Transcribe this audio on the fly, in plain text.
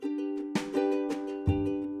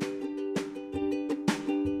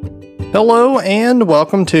Hello and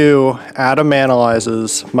welcome to Adam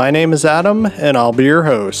Analyzes. My name is Adam and I'll be your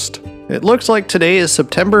host. It looks like today is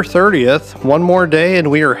September 30th, one more day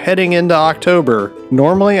and we are heading into October.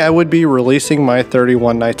 Normally I would be releasing my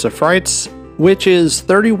 31 Nights of Frights, which is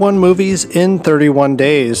 31 movies in 31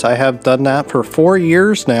 days. I have done that for 4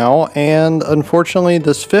 years now, and unfortunately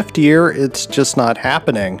this 5th year it's just not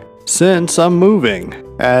happening since I'm moving.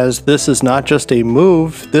 As this is not just a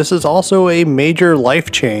move, this is also a major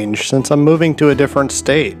life change since I'm moving to a different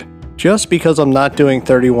state. Just because I'm not doing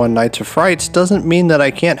 31 Nights of Frights doesn't mean that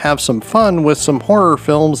I can't have some fun with some horror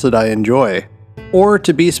films that I enjoy. Or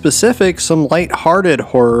to be specific, some light-hearted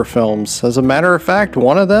horror films. As a matter of fact,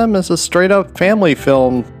 one of them is a straight-up family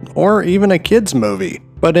film, or even a kids movie.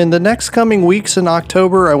 But in the next coming weeks in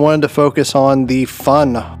October, I wanted to focus on the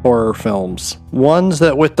fun horror films. Ones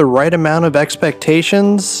that with the right amount of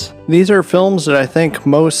expectations, these are films that I think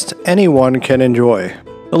most anyone can enjoy.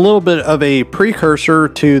 A little bit of a precursor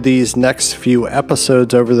to these next few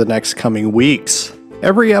episodes over the next coming weeks.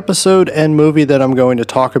 Every episode and movie that I'm going to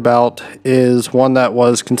talk about is one that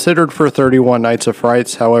was considered for 31 Nights of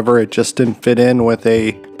Frights, however it just didn't fit in with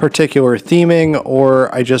a particular theming,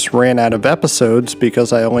 or I just ran out of episodes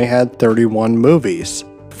because I only had 31 movies.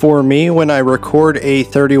 For me, when I record a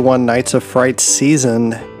 31 Nights of Frights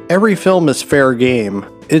season, every film is fair game.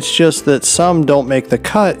 It's just that some don't make the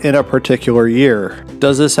cut in a particular year.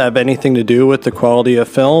 Does this have anything to do with the quality of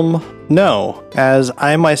film? No, as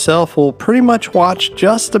I myself will pretty much watch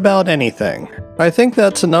just about anything. I think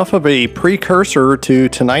that's enough of a precursor to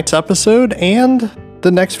tonight's episode and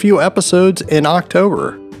the next few episodes in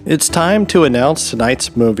October. It's time to announce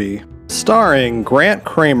tonight's movie. Starring Grant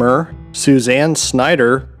Cramer, Suzanne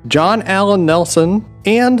Snyder, John Allen Nelson,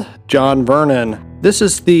 and John Vernon. This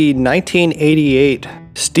is the 1988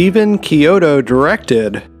 Stephen Chiodo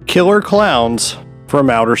directed Killer Clowns from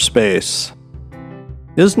Outer Space.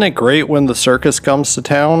 Isn't it great when the circus comes to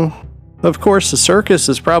town? Of course, the circus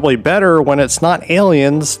is probably better when it's not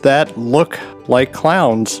aliens that look like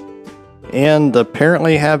clowns, and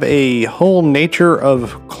apparently have a whole nature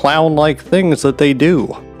of clown-like things that they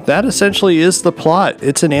do. That essentially is the plot.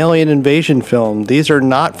 It's an alien invasion film. These are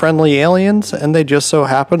not friendly aliens, and they just so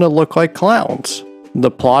happen to look like clowns.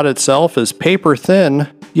 The plot itself is paper thin,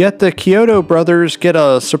 yet the Chiodo brothers get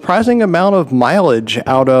a surprising amount of mileage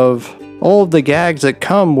out of all of the gags that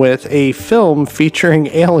come with a film featuring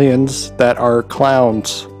aliens that are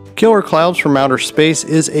clowns. Killer Clowns from Outer Space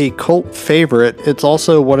is a cult favorite. It's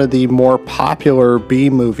also one of the more popular B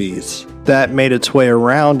movies that made its way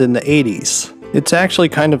around in the 80s. It's actually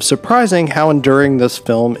kind of surprising how enduring this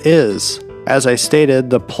film is. As I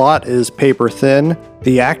stated, the plot is paper thin.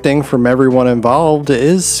 The acting from everyone involved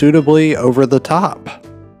is suitably over the top.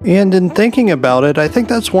 And in thinking about it, I think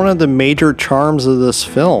that's one of the major charms of this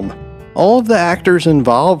film. All of the actors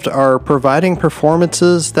involved are providing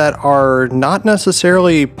performances that are not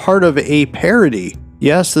necessarily part of a parody.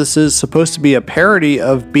 Yes, this is supposed to be a parody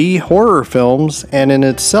of B horror films and in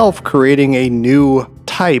itself creating a new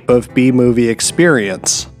type of B movie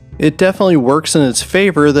experience. It definitely works in its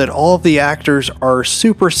favor that all of the actors are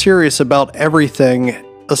super serious about everything,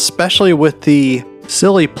 especially with the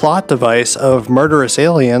silly plot device of murderous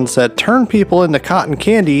aliens that turn people into cotton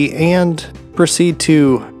candy and proceed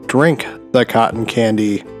to drink the cotton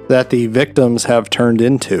candy that the victims have turned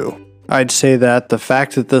into. I'd say that the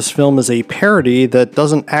fact that this film is a parody that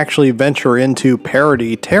doesn't actually venture into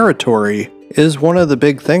parody territory is one of the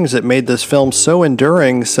big things that made this film so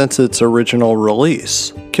enduring since its original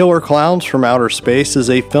release. Killer Clowns from Outer Space is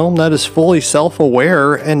a film that is fully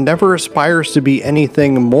self-aware and never aspires to be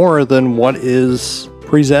anything more than what is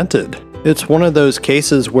presented. It's one of those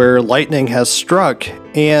cases where lightning has struck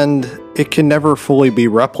and it can never fully be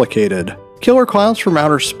replicated. Killer Clowns from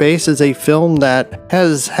Outer Space is a film that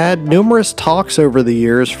has had numerous talks over the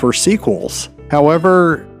years for sequels.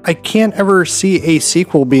 However, I can't ever see a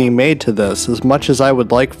sequel being made to this, as much as I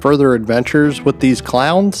would like further adventures with these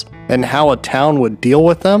clowns and how a town would deal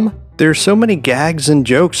with them. There's so many gags and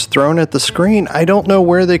jokes thrown at the screen, I don't know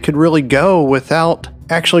where they could really go without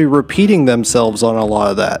actually repeating themselves on a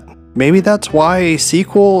lot of that. Maybe that's why a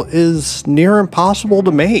sequel is near impossible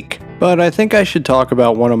to make. But I think I should talk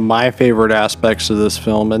about one of my favorite aspects of this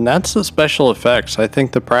film, and that's the special effects. I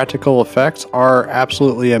think the practical effects are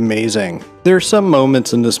absolutely amazing. There are some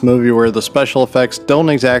moments in this movie where the special effects don't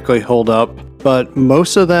exactly hold up, but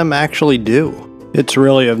most of them actually do. It's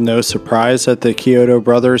really of no surprise that the Chiodo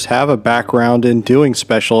brothers have a background in doing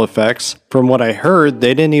special effects. From what I heard,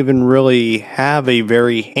 they didn't even really have a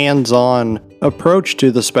very hands-on approach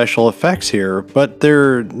to the special effects here, but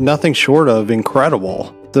they're nothing short of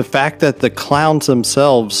incredible. The fact that the clowns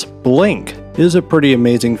themselves blink is a pretty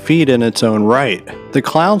amazing feat in its own right. The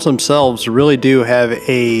clowns themselves really do have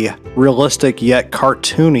a realistic yet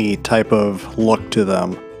cartoony type of look to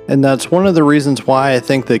them. And that's one of the reasons why I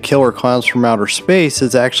think that Killer Clowns from Outer Space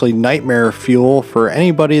is actually nightmare fuel for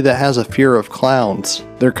anybody that has a fear of clowns.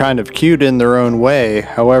 They're kind of cute in their own way,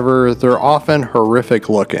 however, they're often horrific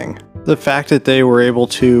looking. The fact that they were able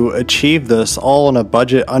to achieve this all on a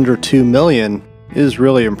budget under $2 million is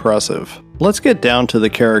really impressive. Let's get down to the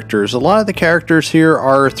characters. A lot of the characters here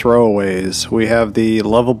are throwaways. We have the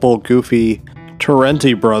lovable, goofy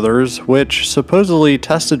Torrenti brothers, which supposedly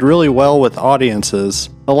tested really well with audiences.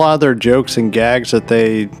 A lot of their jokes and gags that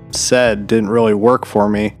they said didn't really work for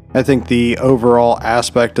me. I think the overall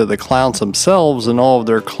aspect of the clowns themselves and all of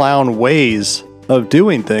their clown ways of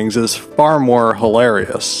doing things is far more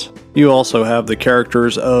hilarious. You also have the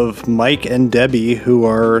characters of Mike and Debbie, who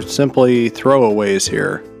are simply throwaways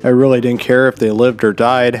here. I really didn't care if they lived or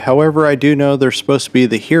died, however I do know they're supposed to be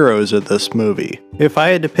the heroes of this movie. If I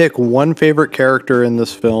had to pick one favorite character in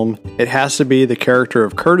this film, it has to be the character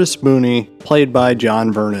of Curtis Mooney, played by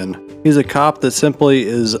John Vernon. He's a cop that simply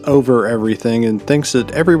is over everything and thinks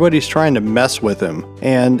that everybody's trying to mess with him,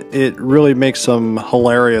 and it really makes some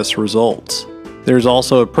hilarious results. There's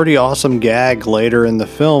also a pretty awesome gag later in the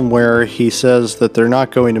film where he says that they're not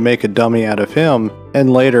going to make a dummy out of him,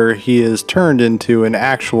 and later he is turned into an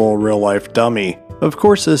actual real-life dummy. Of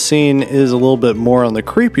course, this scene is a little bit more on the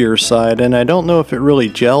creepier side, and I don't know if it really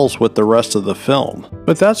gels with the rest of the film.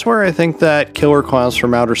 But that's where I think that Killer Clowns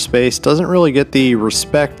from Outer Space doesn't really get the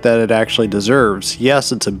respect that it actually deserves.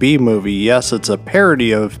 Yes, it's a B movie, yes, it's a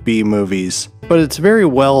parody of B movies, but it's very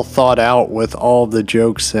well thought out with all the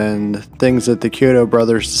jokes and things that the Chiodo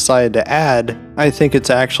brothers decided to add. I think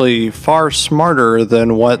it's actually far smarter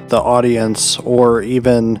than what the audience or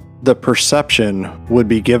even the perception would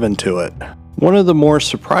be given to it. One of the more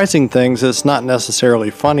surprising things that's not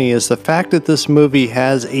necessarily funny is the fact that this movie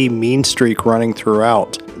has a mean streak running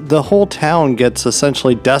throughout. The whole town gets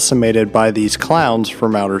essentially decimated by these clowns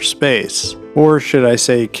from outer space. Or should I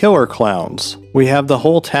say killer clowns. We have the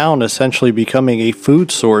whole town essentially becoming a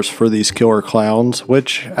food source for these killer clowns,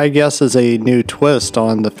 which I guess is a new twist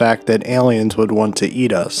on the fact that aliens would want to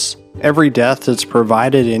eat us. Every death that's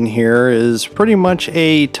provided in here is pretty much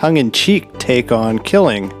a tongue-in-cheek take on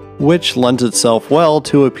killing, which lends itself well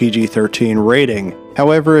to a PG-13 rating.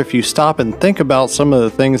 However, if you stop and think about some of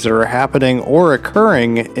the things that are happening or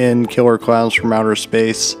occurring in Killer Clowns from Outer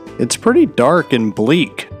Space, it's pretty dark and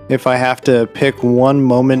bleak. If I have to pick one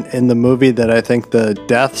moment in the movie that I think the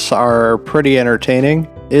deaths are pretty entertaining,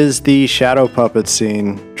 is the shadow puppet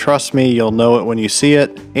scene. Trust me, you'll know it when you see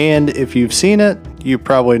it, and if you've seen it, you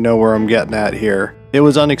probably know where I'm getting at here. It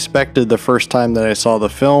was unexpected the first time that I saw the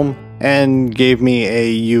film, and gave me a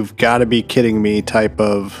 "you've gotta be kidding me" type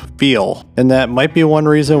of feel. And that might be one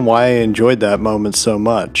reason why I enjoyed that moment so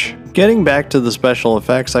much. Getting back to the special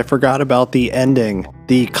effects, I forgot about the ending,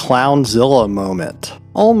 the Clownzilla moment.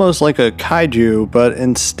 Almost like a kaiju, but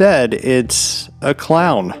instead it's a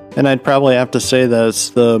clown. And I'd probably have to say that it's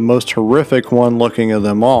the most horrific one looking of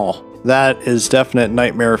them all. That is definite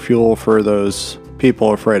nightmare fuel for those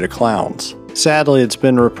people afraid of clowns. Sadly, it's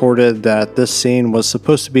been reported that this scene was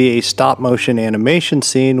supposed to be a stop-motion animation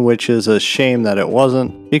scene, which is a shame that it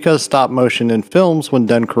wasn't, because stop-motion in films, when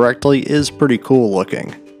done correctly, is pretty cool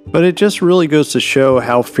looking. But it just really goes to show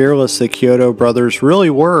how fearless the Chiodo brothers really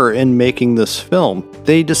were in making this film.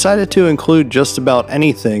 They decided to include just about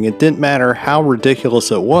anything. It didn't matter how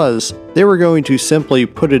ridiculous it was, they were going to simply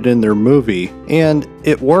put it in their movie. And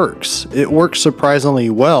it works. It works surprisingly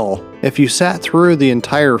well. If you sat through the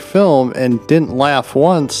entire film and didn't laugh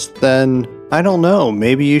once, then I don't know,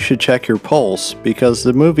 maybe you should check your pulse, because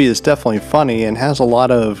the movie is definitely funny and has a lot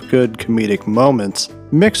of good comedic moments,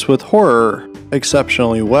 mixed with horror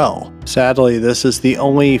exceptionally well. Sadly, this is the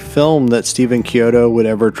only film that Stephen Chiodo would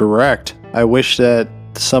ever direct. I wish that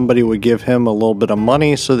somebody would give him a little bit of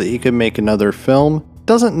money so that he could make another film.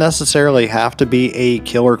 Doesn't necessarily have to be a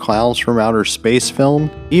Killer Clowns from Outer Space film,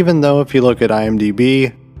 even though if you look at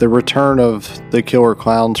IMDb, the return of the Killer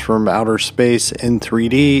Clowns from Outer Space in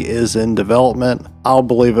 3D is in development. I'll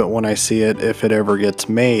believe it when I see it if it ever gets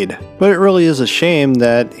made. But it really is a shame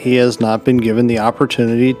that he has not been given the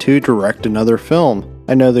opportunity to direct another film.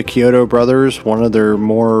 I know the Chiodo brothers, one of their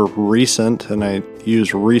more recent, and I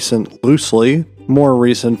use recent loosely, more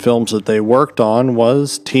recent films that they worked on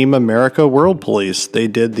was Team America World Police. They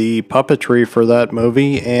did the puppetry for that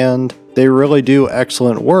movie and they really do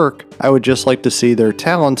excellent work. I would just like to see their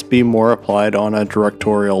talents be more applied on a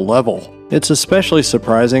directorial level. It's especially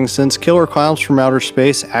surprising since Killer Clowns from Outer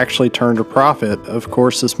Space actually turned a profit. Of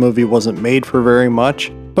course, this movie wasn't made for very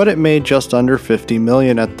much, but it made just under $50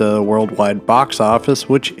 million at the worldwide box office,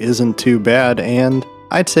 which isn't too bad, and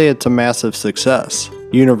I'd say it's a massive success.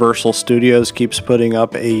 Universal Studios keeps putting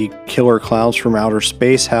up a Killer Clowns from Outer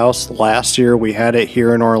Space house. Last year we had it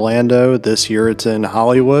here in Orlando, this year it's in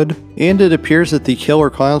Hollywood. And it appears that the Killer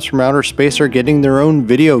Clowns from Outer Space are getting their own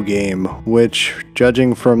video game, which,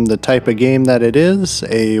 judging from the type of game that it is,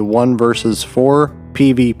 a 1 versus 4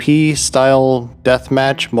 PvP style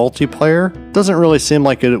deathmatch multiplayer, doesn't really seem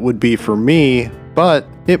like it would be for me, but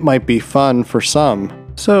it might be fun for some.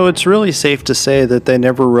 So it's really safe to say that they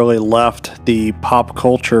never really left the pop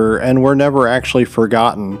culture and were never actually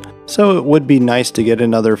forgotten. So it would be nice to get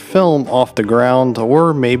another film off the ground,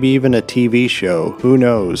 or maybe even a TV show. Who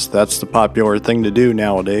knows? That's the popular thing to do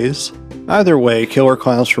nowadays. Either way, Killer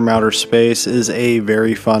Clowns from Outer Space is a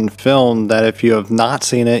very fun film that if you have not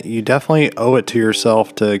seen it, you definitely owe it to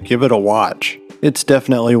yourself to give it a watch. It's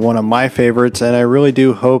definitely one of my favorites, and I really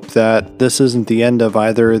do hope that this isn't the end of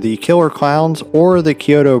either the Killer Clowns or the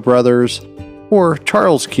Chiodo brothers, or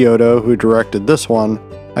Charles Chiodo, who directed this one.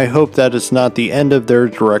 I hope that it's not the end of their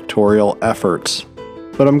directorial efforts.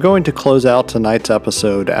 But I'm going to close out tonight's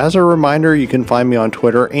episode. As a reminder, you can find me on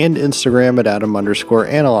Twitter and Instagram at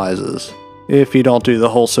Adam_analyzes. If you don't do the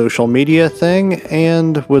whole social media thing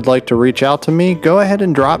and would like to reach out to me, go ahead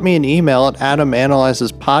and drop me an email at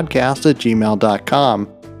adamanalyzespodcast@gmail.com.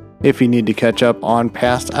 If you need to catch up on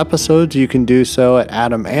past episodes, you can do so at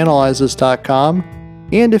adamanalyzes.com.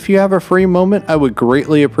 And if you have a free moment, I would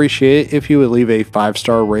greatly appreciate it if you would leave a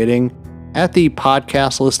 5-star rating at the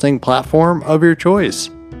podcast listening platform of your choice,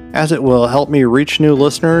 as it will help me reach new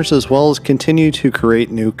listeners as well as continue to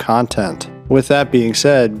create new content. With that being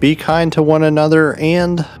said, be kind to one another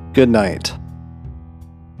and good night.